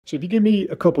So if you give me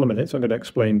a couple of minutes, I'm going to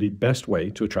explain the best way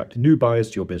to attract new buyers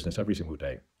to your business every single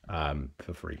day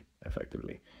for free,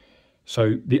 effectively.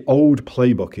 So the old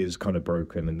playbook is kind of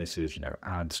broken, and this is,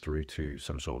 ads through to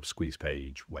some sort of squeeze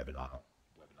page, webinar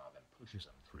then pushes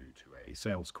them through to a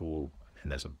sales call, and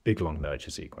there's a big long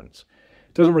nurture sequence.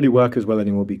 It doesn't really work as well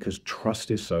anymore because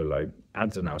trust is so low.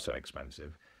 Ads are now so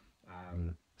expensive.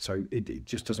 So it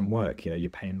just doesn't work. You're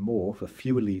paying more for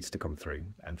fewer leads to come through,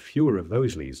 and fewer of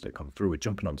those leads that come through are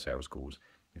jumping on sales calls.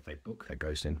 If they book, they're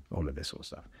ghosting, all of this sort of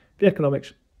stuff. The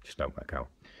economics just don't work out.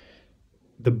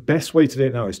 The best way to do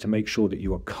it now is to make sure that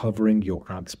you are covering your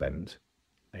ad spend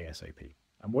ASAP.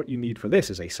 And what you need for this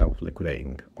is a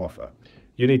self-liquidating offer.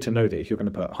 You need to know that if you're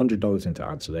going to put $100 into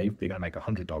ads today, you're going to make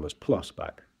 $100 plus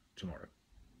back tomorrow.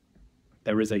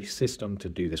 There is a system to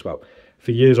do this well.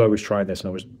 For years, I was trying this, and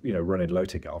I was, running low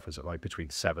ticket offers at like between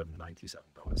 $7 and $97.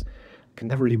 I can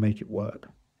never really make it work.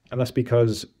 And that's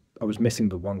because I was missing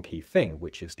the one key thing,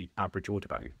 which is the average order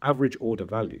value. Average order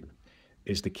value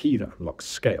is the key that unlocks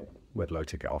scale with low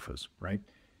ticket offers, right?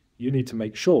 You need to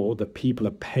make sure that people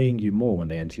are paying you more when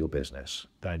they enter your business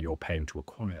than you're paying to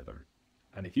acquire them.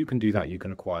 And if you can do that, you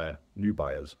can acquire new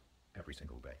buyers every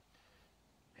single day.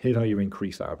 Here's how you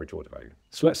increase that average order value.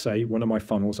 So let's say one of my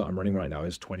funnels that I'm running right now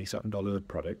is $27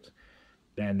 product.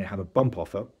 Then they have a bump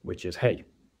offer, which is, hey,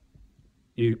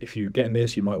 if you're getting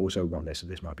this, you might also want this,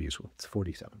 and this might be useful. It's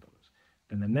 $47.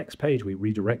 Then the next page, we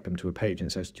redirect them to a page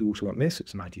and it says, do you also want this?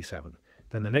 It's $97.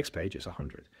 Then the next page, it's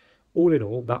 $100. All in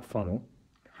all, that funnel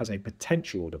has a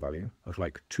potential order value of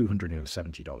like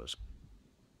 $270.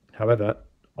 However,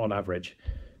 on average,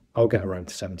 I'll get around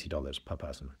 $70 per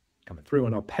person coming through,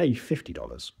 and I'll pay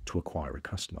 $50 to acquire a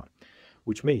customer,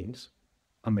 which means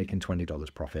I'm making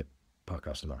 $20 profit per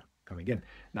customer coming in.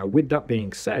 Now, with that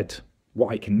being said,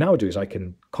 what I can now do is I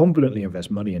can confidently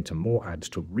invest money into more ads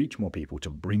to reach more people,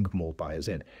 to bring more buyers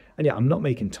in. And yeah, I'm not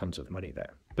making tons of money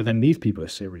there, but then these people are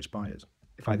serious buyers.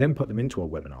 If I then put them into a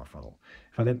webinar funnel,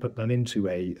 if I then put them into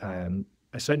a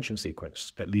ascension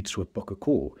sequence that leads to a book a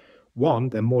call, one,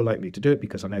 they're more likely to do it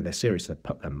because I know they're serious and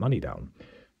put their money down.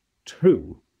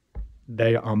 Two,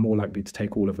 they are more likely to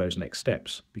take all of those next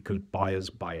steps because buyers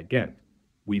buy again.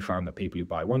 We found that people who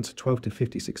buy once are 12 to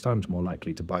 56 times more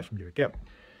likely to buy from you again.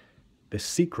 The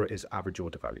secret is average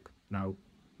order value. Now,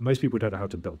 most people don't know how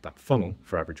to build that funnel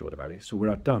for average order value. So what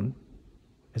I've done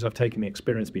is I've taken the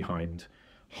experience behind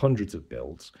hundreds of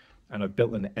builds, and I've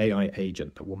built an AI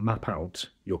agent that will map out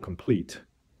your complete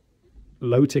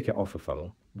low ticket offer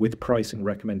funnel with pricing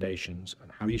recommendations and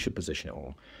how you should position it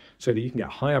all so that you can get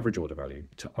high average order value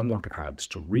to unlock ads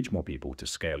to reach more people to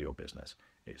scale your business.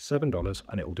 It's $7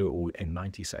 and it will do it all in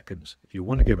 90 seconds. If you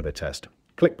want to give it a test,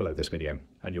 click below this video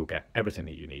and you'll get everything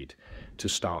that you need to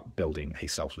start building a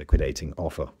self-liquidating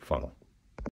offer funnel.